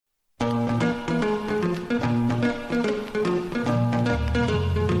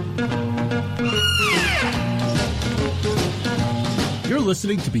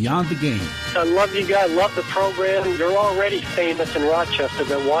listening to Beyond the Game. I love you guys. Love the program. You're already famous in Rochester,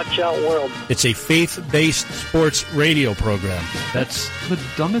 but watch out, world. It's a faith-based sports radio program. That's the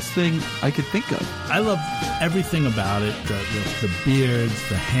dumbest thing I could think of. I love everything about it. The beards,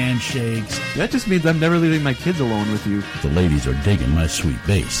 the handshakes. That just means I'm never leaving my kids alone with you. The ladies are digging my sweet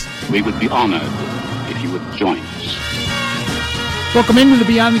bass. We would be honored if you would join us. Welcome into the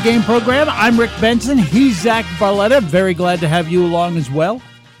Beyond the Game program. I'm Rick Benson. He's Zach Barletta. Very glad to have you along as well.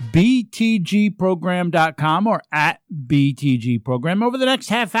 BTGprogram.com or at BTGprogram. Over the next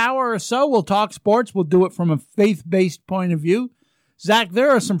half hour or so, we'll talk sports. We'll do it from a faith-based point of view. Zach,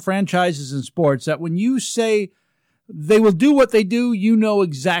 there are some franchises in sports that when you say they will do what they do, you know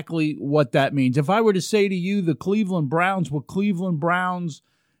exactly what that means. If I were to say to you the Cleveland Browns will Cleveland Browns,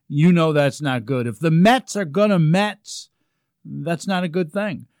 you know that's not good. If the Mets are going to Mets, that's not a good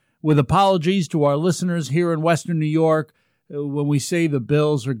thing. With apologies to our listeners here in Western New York, when we say the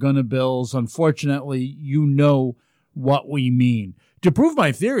Bills are going to Bills, unfortunately, you know what we mean. To prove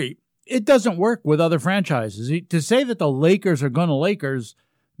my theory, it doesn't work with other franchises. To say that the Lakers are going to Lakers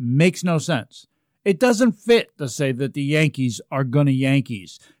makes no sense. It doesn't fit to say that the Yankees are going to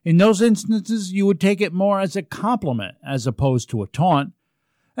Yankees. In those instances, you would take it more as a compliment as opposed to a taunt.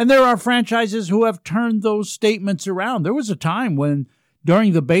 And there are franchises who have turned those statements around. There was a time when,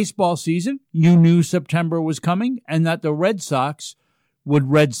 during the baseball season, you knew September was coming and that the Red Sox would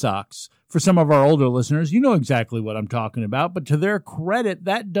Red Sox. For some of our older listeners, you know exactly what I'm talking about. But to their credit,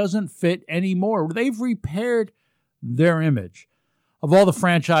 that doesn't fit anymore. They've repaired their image. Of all the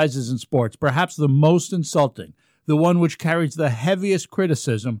franchises in sports, perhaps the most insulting, the one which carries the heaviest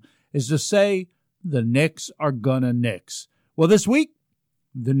criticism, is to say the Knicks are gonna Knicks. Well, this week,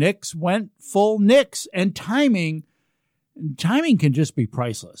 the Knicks went full Knicks, and timing can just be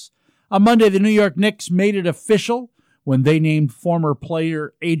priceless. On Monday, the New York Knicks made it official when they named former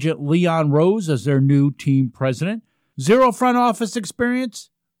player agent Leon Rose as their new team president. Zero front office experience,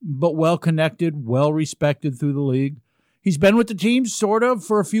 but well-connected, well-respected through the league. He's been with the team sort of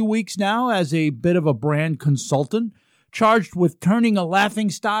for a few weeks now as a bit of a brand consultant, charged with turning a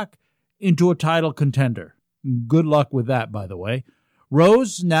laughingstock into a title contender. Good luck with that, by the way.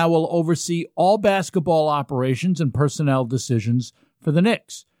 Rose now will oversee all basketball operations and personnel decisions for the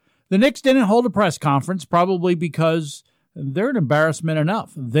Knicks. The Knicks didn't hold a press conference, probably because they're an embarrassment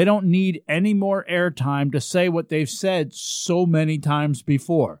enough. They don't need any more airtime to say what they've said so many times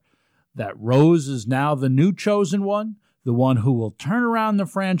before, that Rose is now the new chosen one, the one who will turn around the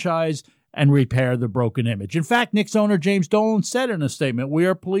franchise and repair the broken image. In fact, Knicks owner James Dolan said in a statement, "We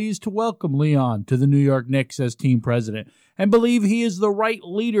are pleased to welcome Leon to the New York Knicks as team president and believe he is the right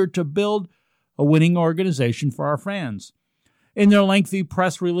leader to build a winning organization for our fans." In their lengthy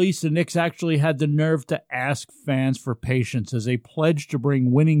press release, the Knicks actually had the nerve to ask fans for patience as a pledge to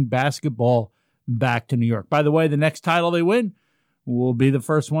bring winning basketball back to New York. By the way, the next title they win will be the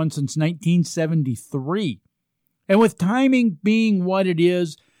first one since 1973. And with timing being what it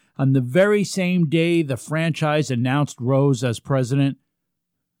is, on the very same day the franchise announced Rose as president,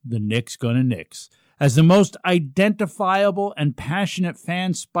 the Knicks gonna Knicks. As the most identifiable and passionate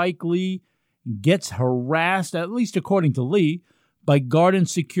fan, Spike Lee gets harassed, at least according to Lee, by Garden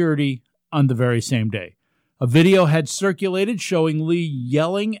security on the very same day. A video had circulated showing Lee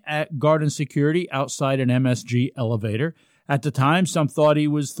yelling at Garden security outside an MSG elevator. At the time, some thought he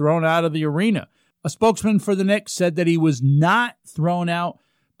was thrown out of the arena. A spokesman for the Knicks said that he was not thrown out,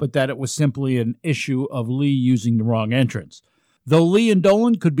 but that it was simply an issue of Lee using the wrong entrance. Though Lee and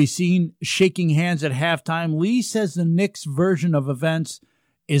Dolan could be seen shaking hands at halftime, Lee says the Knicks' version of events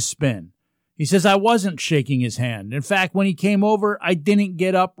is spin. He says, "I wasn't shaking his hand. In fact, when he came over, I didn't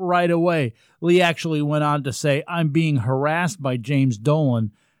get up right away." Lee actually went on to say, "I'm being harassed by James Dolan.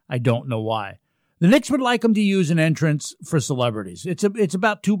 I don't know why." The Knicks would like him to use an entrance for celebrities. It's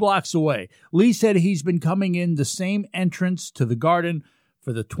about 2 blocks away. Lee said he's been coming in the same entrance to the Garden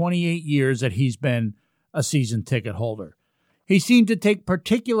for the 28 years that he's been a season ticket holder. He seemed to take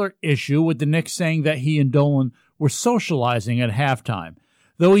particular issue with the Knicks saying that he and Dolan were socializing at halftime.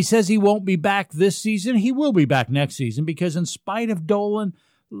 Though he says he won't be back this season, he will be back next season because in spite of Dolan,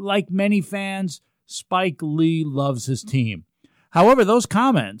 like many fans, Spike Lee loves his team. However, those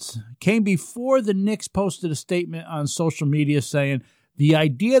comments came before the Knicks posted a statement on social media saying, "The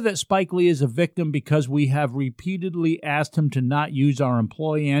idea that Spike Lee is a victim because we have repeatedly asked him to not use our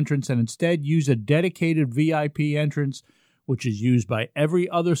employee entrance and instead use a dedicated VIP entrance, which is used by every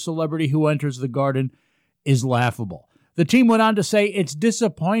other celebrity who enters the Garden, is laughable." The team went on to say it's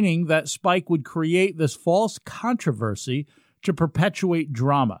disappointing that Spike would create this false controversy to perpetuate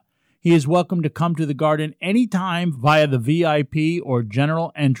drama. He is welcome to come to the Garden anytime via the VIP or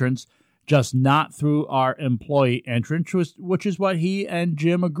general entrance, just not through our employee entrance, which is what he and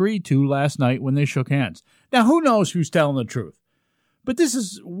Jim agreed to last night when they shook hands. Now, who knows who's telling the truth? But this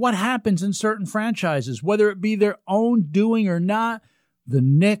is what happens in certain franchises, whether it be their own doing or not, the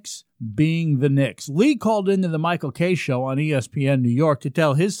Knicks being the Knicks. Lee called into the Michael Kay show on ESPN New York to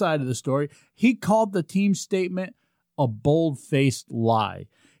tell his side of the story. He called the team's statement a bold-faced lie.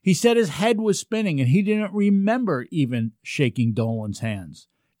 He said his head was spinning and he didn't remember even shaking Dolan's hands.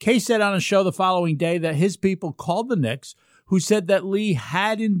 Kay said on a show the following day that his people called the Knicks, who said that Lee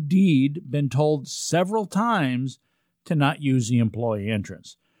had indeed been told several times to not use the employee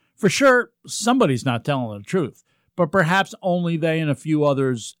entrance. For sure, somebody's not telling the truth, but perhaps only they and a few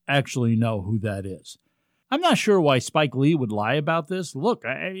others actually know who that is. I'm not sure why Spike Lee would lie about this. Look,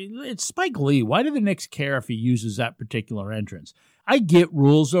 it's Spike Lee. Why do the Knicks care if he uses that particular entrance? I get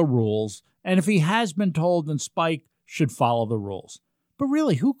rules are rules, and if he has been told, then Spike should follow the rules. But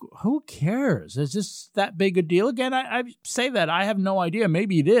really, who cares? Is this that big a deal? Again, I say that. I have no idea.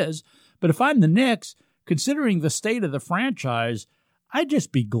 Maybe it is. But if I'm the Knicks, considering the state of the franchise, I'd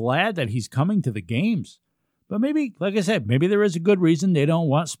just be glad that he's coming to the games. But maybe, like I said, maybe there is a good reason they don't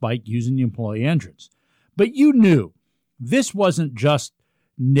want Spike using the employee entrance. But you knew this wasn't just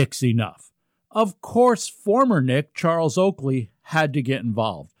Knicks enough. Of course, former Knick Charles Oakley had to get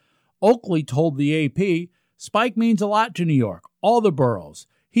involved. Oakley told the AP, Spike means a lot to New York, all the boroughs.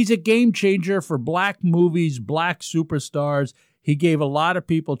 He's a game changer for black movies, black superstars. He gave a lot of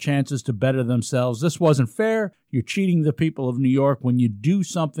people chances to better themselves. This wasn't fair. You're cheating the people of New York when you do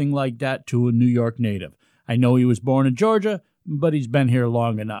something like that to a New York native. I know he was born in Georgia, but he's been here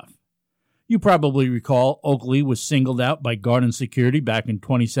long enough. You probably recall Oakley was singled out by Garden Security back in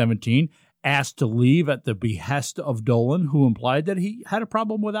 2017, asked to leave at the behest of Dolan, who implied that he had a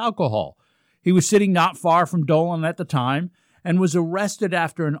problem with alcohol. He was sitting not far from Dolan at the time and was arrested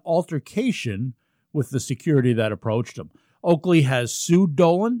after an altercation with the security that approached him. Oakley has sued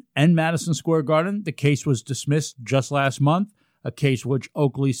Dolan and Madison Square Garden. The case was dismissed just last month, a case which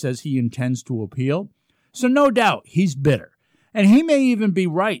Oakley says he intends to appeal. So no doubt he's bitter. And he may even be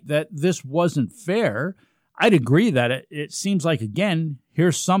right that this wasn't fair. I'd agree that it seems like, again,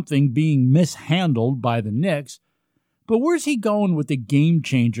 here's something being mishandled by the Knicks. But where's he going with the game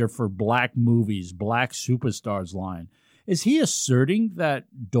changer for black movies, black superstars line? Is he asserting that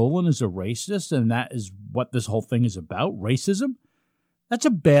Dolan is a racist and that is what this whole thing is about, racism? That's a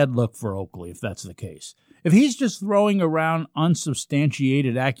bad look for Oakley if that's the case. If he's just throwing around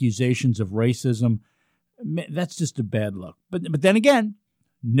unsubstantiated accusations of racism, that's just a bad look. But then again,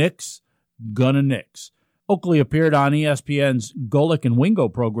 Knicks gonna Knicks. Oakley appeared on ESPN's Golic and Wingo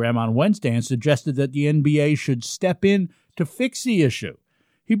program on Wednesday and suggested that the NBA should step in to fix the issue.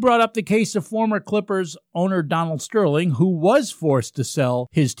 He brought up the case of former Clippers owner Donald Sterling, who was forced to sell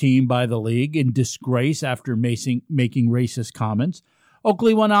his team by the league in disgrace after making racist comments.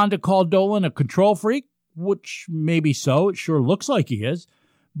 Oakley went on to call Dolan a control freak, which may be so. It sure looks like he is.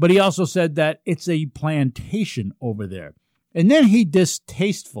 But he also said that it's a plantation over there. And then he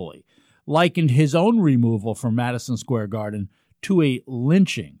distastefully likened his own removal from Madison Square Garden to a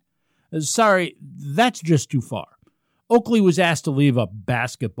lynching. Sorry, that's just too far. Oakley was asked to leave a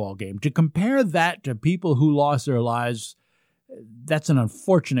basketball game. To compare that to people who lost their lives, that's an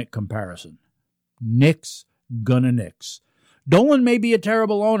unfortunate comparison. Knicks gonna Knicks. Dolan may be a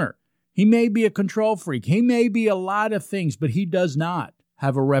terrible owner. He may be a control freak. He may be a lot of things, but he does not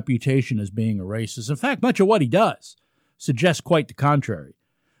have a reputation as being a racist. In fact, much of what he does suggests quite the contrary.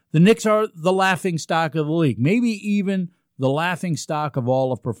 The Knicks are the laughingstock of the league, maybe even the laughingstock of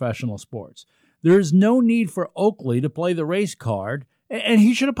all of professional sports. There is no need for Oakley to play the race card, and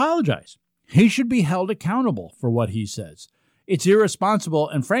he should apologize. He should be held accountable for what he says. It's irresponsible,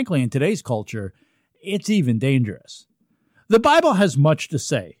 and frankly, in today's culture, it's even dangerous. The Bible has much to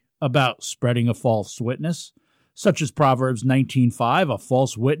say about spreading a false witness, such as Proverbs 19:5, a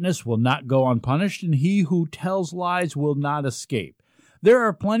false witness will not go unpunished, and he who tells lies will not escape. There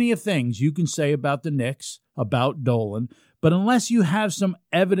are plenty of things you can say about the Knicks, about Dolan, but unless you have some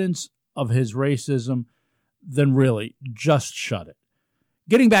evidence of his racism, then really, just shut it.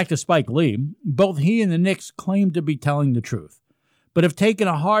 Getting back to Spike Lee, both he and the Knicks claim to be telling the truth, but have taken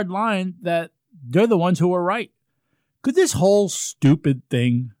a hard line that they're the ones who are right. Could this whole stupid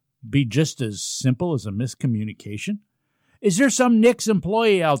thing be just as simple as a miscommunication? Is there some Knicks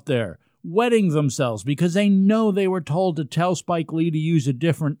employee out there wetting themselves because they know they were told to tell Spike Lee to use a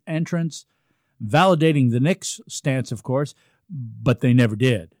different entrance, validating the Knicks' stance, of course, but they never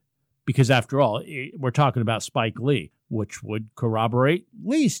did? Because after all, we're talking about Spike Lee. which would corroborate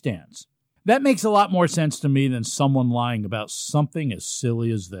Lee's stance. That makes a lot more sense to me than someone lying about something as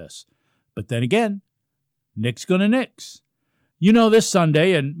silly as this. But then again, Nick's gonna nix. You know, this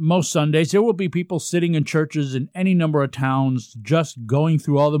Sunday and most Sundays, there will be people sitting in churches in any number of towns just going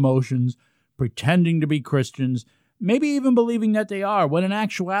through all the motions, pretending to be Christians, maybe even believing that they are, when in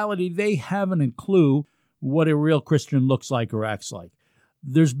actuality they haven't a clue what a real Christian looks like or acts like.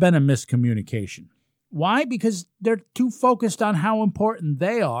 There's been a miscommunication. Why? Because they're too focused on how important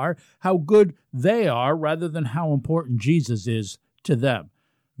they are, how good they are, rather than how important Jesus is to them.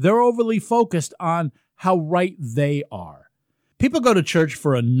 They're overly focused on how right they are. People go to church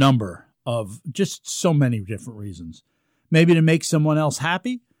for a number of just so many different reasons. Maybe to make someone else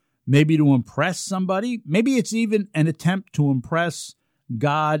happy, maybe to impress somebody, maybe it's even an attempt to impress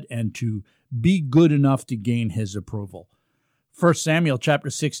God and to be good enough to gain his approval. 1 Samuel chapter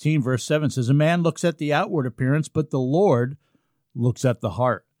 16, verse 7 says, "A man looks at the outward appearance, but the Lord looks at the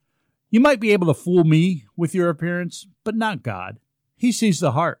heart." You might be able to fool me with your appearance, but not God. He sees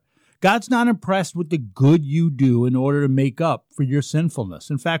the heart. God's not impressed with the good you do in order to make up for your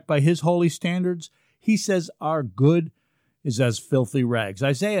sinfulness. In fact, by his holy standards, he says our good is as filthy rags.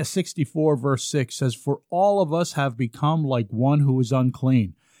 Isaiah 64, verse 6 says, "For all of us have become like one who is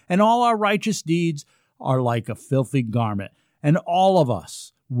unclean, and all our righteous deeds are like a filthy garment. And all of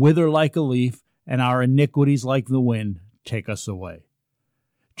us wither like a leaf, and our iniquities like the wind take us away."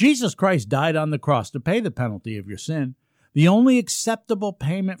 Jesus Christ died on the cross to pay the penalty of your sin. The only acceptable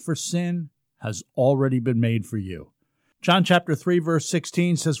payment for sin has already been made for you. John chapter 3, verse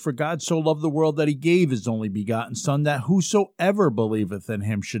 16 says, "For God so loved the world that he gave his only begotten Son, that whosoever believeth in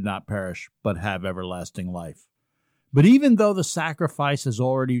him should not perish, but have everlasting life." But even though the sacrifice has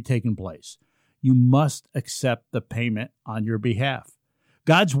already taken place, you must accept the payment on your behalf.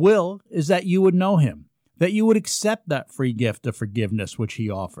 God's will is that you would know him, that you would accept that free gift of forgiveness which he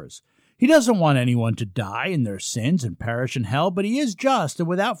offers. He doesn't want anyone to die in their sins and perish in hell, but he is just, and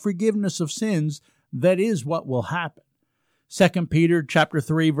without forgiveness of sins, that is what will happen. 2 Peter chapter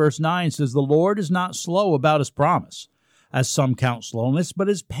 3, verse 9 says, "The Lord is not slow about his promise, as some count slowness, but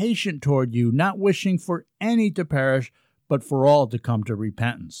is patient toward you, not wishing for any to perish, but for all to come to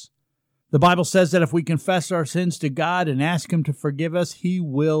repentance." The Bible says that if we confess our sins to God and ask him to forgive us, he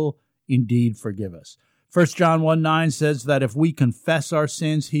will indeed forgive us. 1 John 1:9 says that if we confess our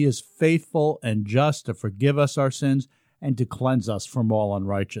sins, he is faithful and just to forgive us our sins and to cleanse us from all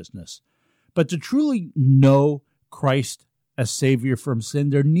unrighteousness. But to truly know Christ as Savior from sin,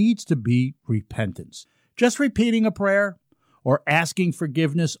 there needs to be repentance. Just repeating a prayer or asking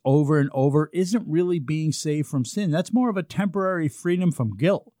forgiveness over and over isn't really being saved from sin. That's more of a temporary freedom from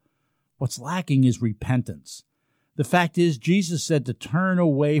guilt. What's lacking is repentance. The fact is, Jesus said to turn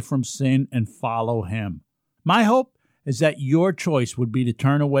away from sin and follow him. My hope is that your choice would be to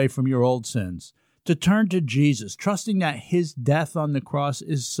turn away from your old sins, to turn to Jesus, trusting that his death on the cross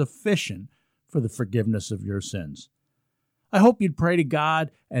is sufficient for the forgiveness of your sins. I hope you'd pray to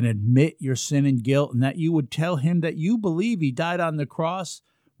God and admit your sin and guilt, and that you would tell him that you believe he died on the cross,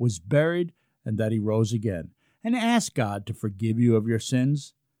 was buried, and that he rose again. And ask God to forgive you of your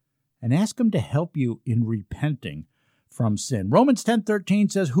sins, and ask him to help you in repenting from sin. Romans 10:13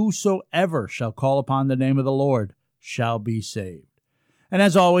 says, "Whosoever shall call upon the name of the Lord shall be saved." And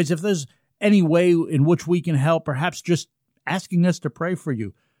as always, if there's any way in which we can help, perhaps just asking us to pray for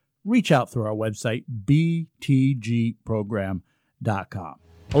you, reach out through our website, btgprogram.com.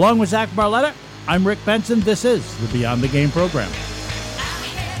 Along with Zach Barletta, I'm Rick Benson. This is the Beyond the Game program.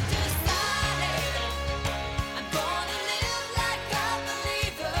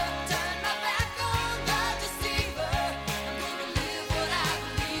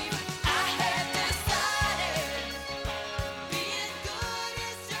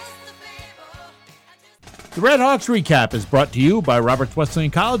 The Red Hawks Recap is brought to you by Roberts Wesleyan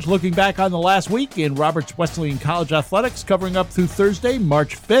College, looking back on the last week in Roberts Wesleyan College athletics, covering up through Thursday,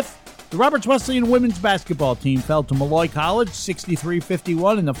 March 5th. The Roberts Wesleyan women's basketball team fell to Molloy College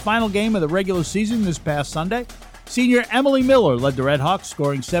 63-51 in the final game of the regular season this past Sunday. Senior Emily Miller led the Red Hawks,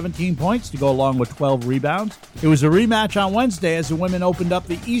 scoring 17 points to go along with 12 rebounds. It was a rematch on Wednesday as the women opened up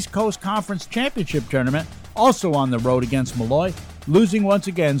the East Coast Conference Championship Tournament, also on the road against Molloy, losing once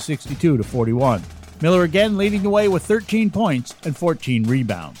again 62-41. Miller again leading the way with 13 points and 14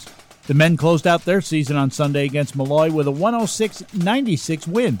 rebounds. The men closed out their season on Sunday against Molloy with a 106-96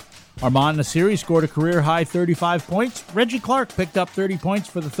 win. Armand Nassiri scored a career-high 35 points. Reggie Clark picked up 30 points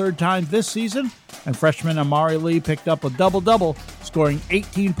for the third time this season. And freshman Amari Lee picked up a double-double, scoring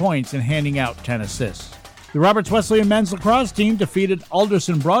 18 points and handing out 10 assists. The Roberts Wesleyan men's lacrosse team defeated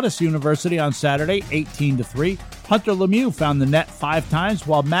Alderson Broaddus University on Saturday, 18-3. Hunter Lemieux found the net 5 times,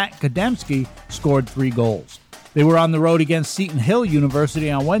 while Matt Kademski scored 3 goals. They were on the road against Seton Hill University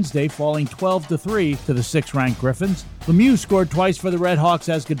on Wednesday, falling 12-3 to the 6th-ranked Griffins. Lemieux scored twice for the Red Hawks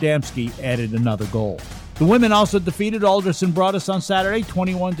as Kademski added another goal. The women also defeated Alderson Broaddus on Saturday,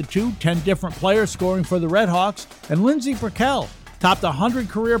 21-2, 10 different players scoring for the Red Hawks, and Lindsay Brickell topped 100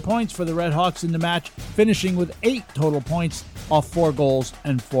 career points for the Red Hawks in the match, finishing with 8 total points off 4 goals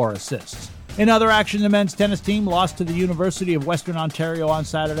and 4 assists. In other action, the men's tennis team lost to the University of Western Ontario on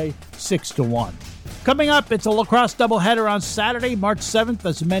Saturday, 6-1. Coming up, it's a lacrosse doubleheader on Saturday, March 7th,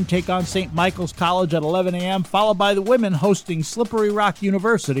 as the men take on St. Michael's College at 11 a.m., followed by the women hosting Slippery Rock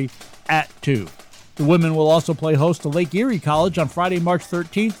University at 2. The women will also play host to Lake Erie College on Friday, March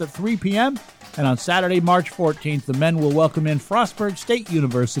 13th at 3 p.m., and on Saturday, March 14th, the men will welcome in Frostburg State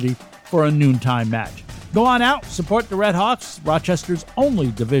University for a noontime match. Go on out, support the Red Hawks, Rochester's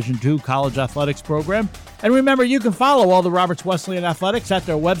only Division II college athletics program. And remember, you can follow all the Roberts Wesleyan athletics at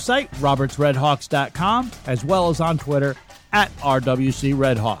their website, robertsredhawks.com, as well as on Twitter at RWC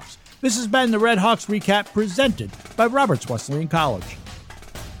Redhawks. This has been the Red Hawks Recap presented by Roberts Wesleyan College.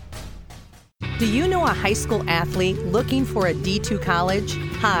 Do you know a high school athlete looking for a D2 college?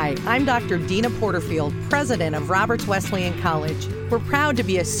 Hi, I'm Dr. Dina Porterfield, president of Roberts Wesleyan College. We're proud to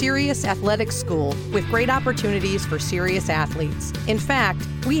be a serious athletic school with great opportunities for serious athletes. In fact,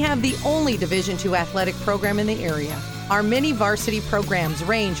 we have the only Division II athletic program in the area. Our many varsity programs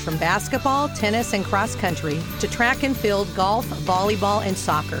range from basketball, tennis, and cross country to track and field, golf, volleyball, and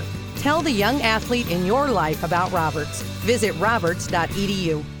soccer. Tell the young athlete in your life about Roberts. Visit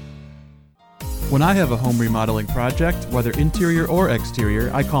roberts.edu. When I have a home remodeling project, whether interior or exterior,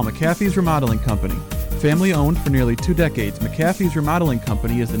 I call McAfee's Remodeling Company. Family owned for nearly 2 decades, McAfee's Remodeling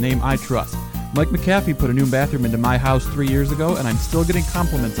Company is the name I trust. Mike McAfee put a new bathroom into my house 3 years ago, and I'm still getting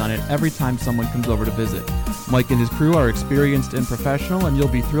compliments on it every time someone comes over to visit. Mike and his crew are experienced and professional, and you'll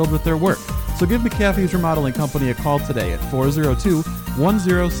be thrilled with their work. So give McAfee's Remodeling Company a call today at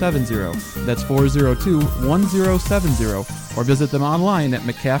 402-1070. That's 402-1070. Or visit them online at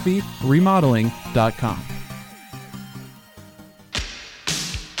McAfeeRemodeling.com.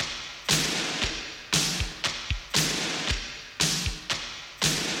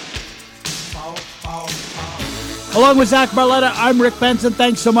 Along with Zach Barletta, I'm Rick Benson.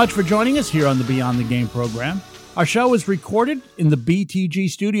 Thanks so much for joining us here on the Beyond the Game program. Our show is recorded in the BTG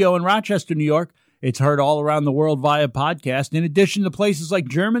studio in Rochester, New York. It's heard all around the world via podcast, in addition to places like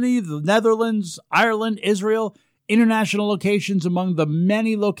Germany, the Netherlands, Ireland, Israel, international locations among the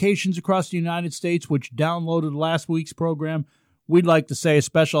many locations across the United States which downloaded last week's program. We'd like to say a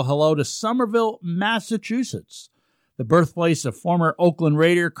special hello to Somerville, Massachusetts, the birthplace of former Oakland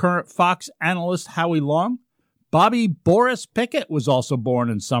Raider, current Fox analyst Howie Long. Bobby Boris Pickett was also born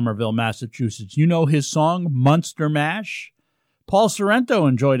in Somerville, Massachusetts. You know his song, Munster Mash? Paul Sorrento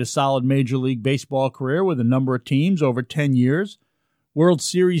enjoyed a solid Major League Baseball career with a number of teams over 10 years. World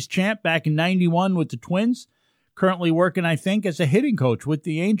Series champ back in 91 with the Twins. Currently working, I think, as a hitting coach with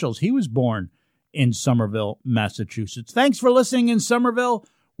the Angels. He was born in Somerville, Massachusetts. Thanks for listening in Somerville.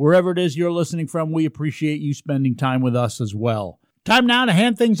 Wherever it is you're listening from, we appreciate you spending time with us as well. Time now to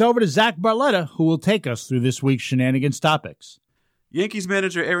hand things over to Zach Barletta, who will take us through this week's Shenanigans topics. Yankees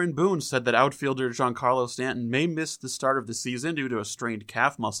manager Aaron Boone said that outfielder Giancarlo Stanton may miss the start of the season due to a strained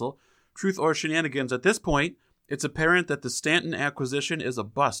calf muscle. Truth or shenanigans, at this point, it's apparent that the Stanton acquisition is a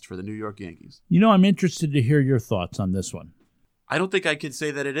bust for the New York Yankees. You know, I'm interested to hear your thoughts on this one. I don't think I could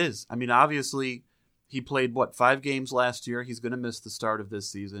say that it is. I mean, obviously, he played, 5 games last year. He's going to miss the start of this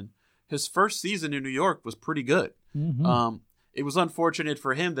season. His first season in New York was pretty good. Mm-hmm. It was unfortunate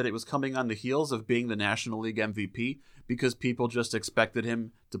for him that it was coming on the heels of being the National League MVP because people just expected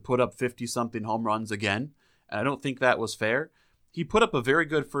him to put up 50-something home runs again. And I don't think that was fair. He put up a very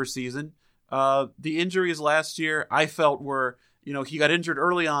good first season. The injuries last year, I felt were, he got injured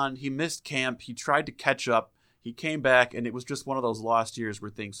early on. He missed camp. He tried to catch up. He came back, and it was just one of those lost years where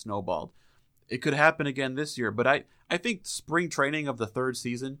things snowballed. It could happen again this year, but I think spring training of the third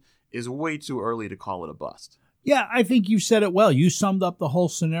season is way too early to call it a bust. Yeah, I think you said it well. You summed up the whole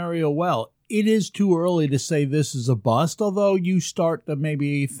scenario well. It is too early to say this is a bust, although you start to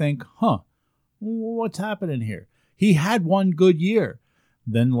maybe think, what's happening here? He had one good year.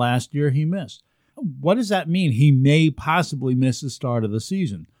 Then last year he missed. What does that mean? He may possibly miss the start of the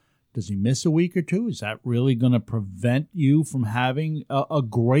season. Does he miss a week or two? Is that really going to prevent you from having a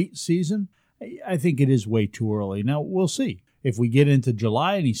great season? I think it is way too early. Now, we'll see. If we get into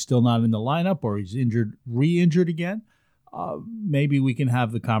July and he's still not in the lineup or he's re-injured again, maybe we can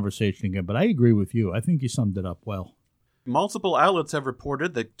have the conversation again. But I agree with you. I think you summed it up well. Multiple outlets have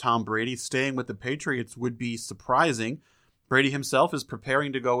reported that Tom Brady staying with the Patriots would be surprising. Brady himself is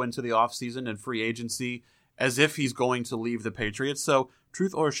preparing to go into the offseason and free agency as if he's going to leave the Patriots. So,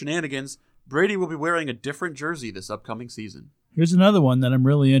 truth or shenanigans, Brady will be wearing a different jersey this upcoming season. Here's another one that I'm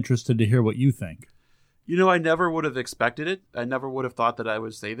really interested to hear what you think. You know, I never would have expected it. I never would have thought that I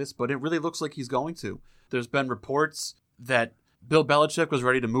would say this, but it really looks like he's going to. There's been reports that Bill Belichick was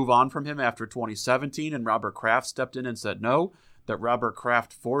ready to move on from him after 2017, and Robert Kraft stepped in and said no, that Robert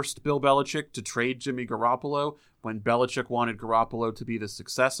Kraft forced Bill Belichick to trade Jimmy Garoppolo when Belichick wanted Garoppolo to be the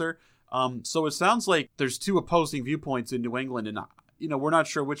successor. So it sounds like there's two opposing viewpoints in New England, and we're not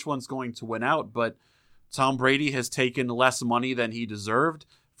sure which one's going to win out, but Tom Brady has taken less money than he deserved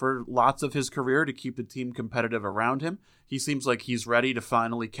for lots of his career to keep the team competitive around him. He seems like he's ready to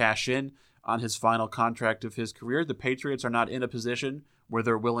finally cash in on his final contract of his career. The Patriots are not in a position where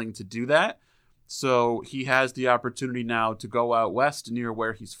they're willing to do that. So he has the opportunity now to go out west near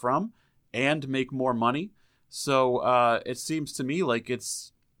where he's from and make more money. So it seems to me like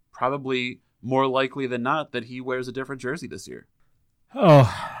it's probably more likely than not that he wears a different jersey this year.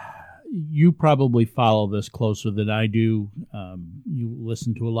 Oh, you probably follow this closer than I do. You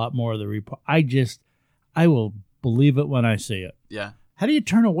listen to a lot more of the report. I will believe it when I see it. Yeah. How do you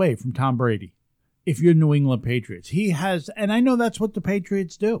turn away from Tom Brady if you're New England Patriots? He has, and I know that's what the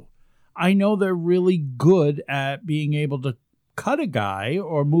Patriots do. I know they're really good at being able to cut a guy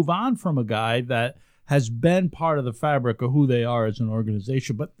or move on from a guy that has been part of the fabric of who they are as an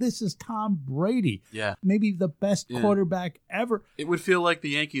organization. But this is Tom Brady. Yeah. Maybe the best quarterback ever. It would feel like the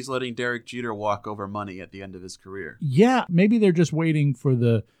Yankees letting Derek Jeter walk over money at the end of his career. Yeah. Maybe they're just waiting for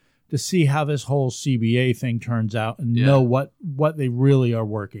to see how this whole CBA thing turns out and know what they really are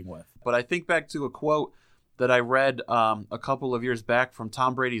working with. But I think back to a quote that I read a couple of years back from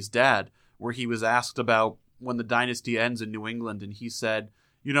Tom Brady's dad, where he was asked about when the dynasty ends in New England, and he said,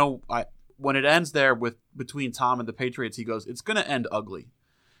 when it ends there between Tom and the Patriots, he goes, it's going to end ugly.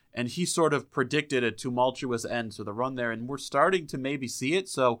 And he sort of predicted a tumultuous end to the run there, and we're starting to maybe see it,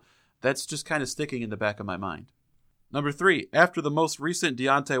 so that's just kind of sticking in the back of my mind. Number 3, after the most recent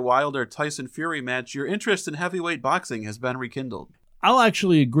Deontay Wilder-Tyson Fury match, your interest in heavyweight boxing has been rekindled. I'll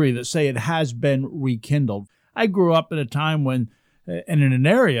actually agree that say it has been rekindled. I grew up in a time when, and in an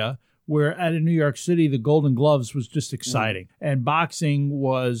area where at in New York City, the Golden Gloves was just exciting. And boxing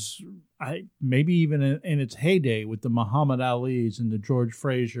was maybe even in its heyday with the Muhammad Ali's and the George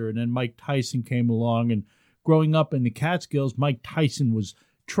Frazier, and then Mike Tyson came along. And growing up in the Catskills, Mike Tyson was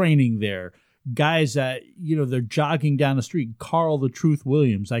training there. Guys that, they're jogging down the street. Carl the Truth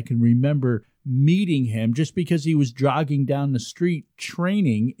Williams, I can remember meeting him just because he was jogging down the street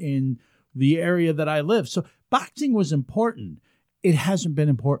training in the area that I live. So boxing was important. It hasn't been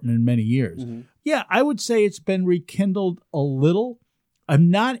important in many years. Mm-hmm. Yeah, I would say it's been rekindled a little.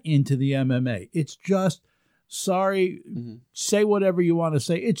 I'm not into the MMA. It's just, say whatever you want to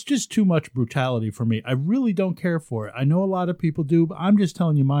say. It's just too much brutality for me. I really don't care for it. I know a lot of people do, but I'm just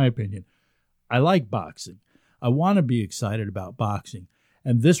telling you my opinion. I like boxing. I want to be excited about boxing.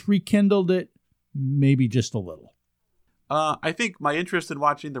 And this rekindled it maybe just a little. I think my interest in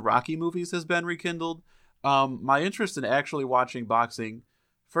watching the Rocky movies has been rekindled. My interest in actually watching boxing,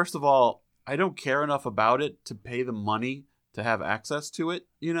 first of all, I don't care enough about it to pay the money to have access to it,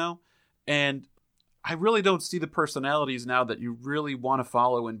 and I really don't see the personalities now that you really want to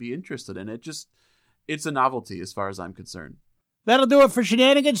follow and be interested in. It's a novelty as far as I'm concerned. That'll do it for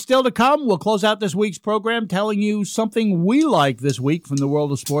Shenanigans. Still to come, we'll close out this week's program telling you something we like this week from the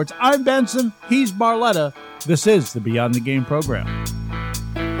world of sports. I'm Benson. He's Barletta. This is the Beyond the Game program.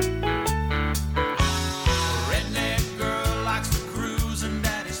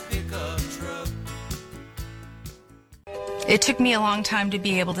 It took me a long time to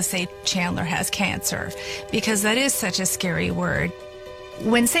be able to say Chandler has cancer because that is such a scary word.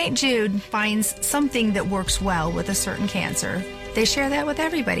 When St. Jude finds something that works well with a certain cancer, they share that with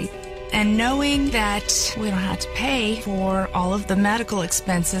everybody. And knowing that we don't have to pay for all of the medical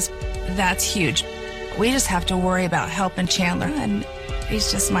expenses, that's huge. We just have to worry about helping Chandler, and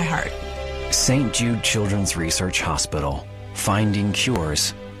he's just my heart. St. Jude Children's Research Hospital. Finding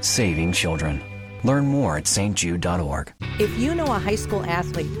cures, saving children. Learn more at stjude.org. If you know a high school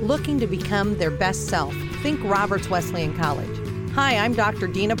athlete looking to become their best self, think Roberts Wesleyan College. Hi, I'm Dr.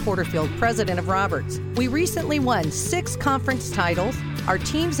 Dina Porterfield, president of Roberts. We recently won 6 conference titles. Our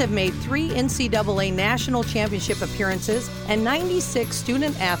teams have made 3 NCAA national championship appearances, and 96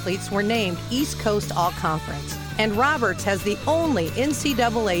 student athletes were named East Coast All-Conference. And Roberts has the only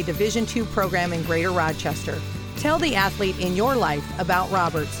NCAA Division II program in Greater Rochester. Tell the athlete in your life about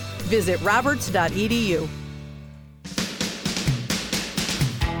Roberts. Visit roberts.edu.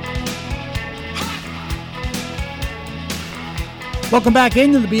 Welcome back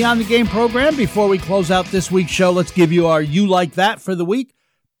into the Beyond the Game program. Before we close out this week's show, let's give you our You Like That for the week.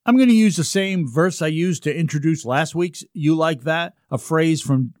 I'm going to use the same verse I used to introduce last week's You Like That, a phrase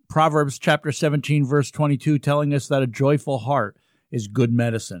from Proverbs chapter 17, verse 22, telling us that a joyful heart is good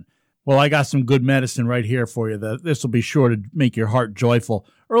medicine. Well, I got some good medicine right here for you. This will be sure to make your heart joyful.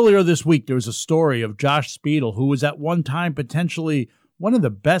 Earlier this week, there was a story of Josh Spiedel, who was at one time potentially one of the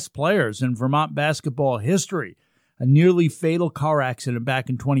best players in Vermont basketball history. A nearly fatal car accident back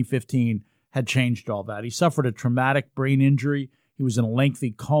in 2015 had changed all that. He suffered a traumatic brain injury. He was in a lengthy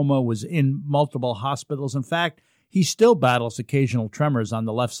coma, was in multiple hospitals. In fact, he still battles occasional tremors on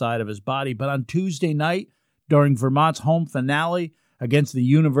the left side of his body. But on Tuesday night, during Vermont's home finale against the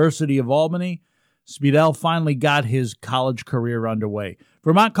University of Albany, Spiedel finally got his college career underway.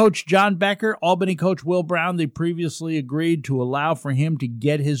 Vermont coach John Becker, Albany coach Will Brown, they previously agreed to allow for him to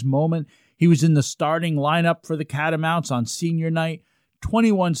get his moment. He was in the starting lineup for the Catamounts on senior night,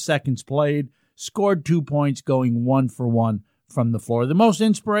 21 seconds played, scored 2 points, going 1 for 1 from the floor. The most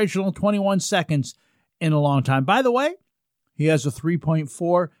inspirational 21 seconds in a long time. By the way, he has a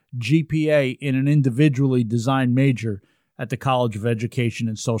 3.4 GPA in an individually designed major at the College of Education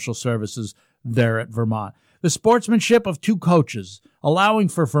and Social Services there at Vermont. The sportsmanship of two coaches, allowing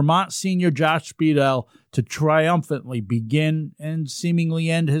for Vermont senior Josh Spiedel to triumphantly begin and seemingly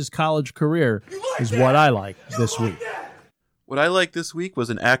end his college career, is what I like this week. What I like this week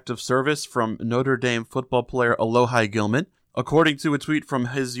was an act of service from Notre Dame football player Alohi Gilman. According to a tweet from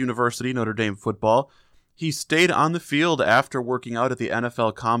his university, Notre Dame football, he stayed on the field after working out at the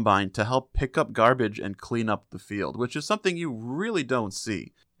NFL Combine to help pick up garbage and clean up the field, which is something you really don't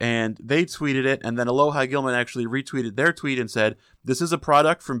see. And they tweeted it, and then Alohi Gilman actually retweeted their tweet and said, "This is a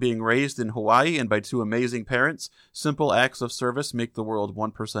product from being raised in Hawaii and by two amazing parents. Simple acts of service make the world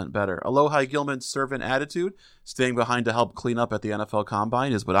 1% better." Alohi Gilman's servant attitude, staying behind to help clean up at the NFL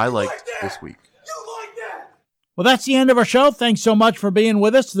Combine, is what I liked this week. Well, that's the end of our show. Thanks so much for being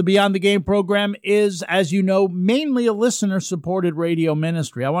with us. The Beyond the Game program is, as you know, mainly a listener-supported radio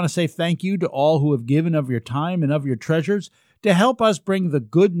ministry. I want to say thank you to all who have given of your time and of your treasures to help us bring the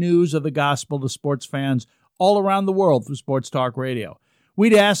good news of the gospel to sports fans all around the world through Sports Talk Radio.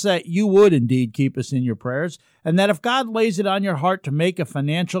 We'd ask that you would indeed keep us in your prayers, and that if God lays it on your heart to make a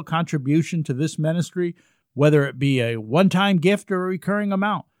financial contribution to this ministry, whether it be a one-time gift or a recurring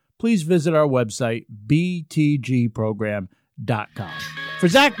amount, please visit our website, btgprogram.com. For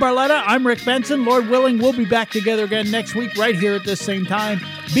Zach Barletta, I'm Rick Benson. Lord willing, we'll be back together again next week right here at this same time.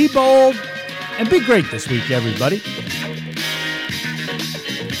 Be bold and be great this week, everybody.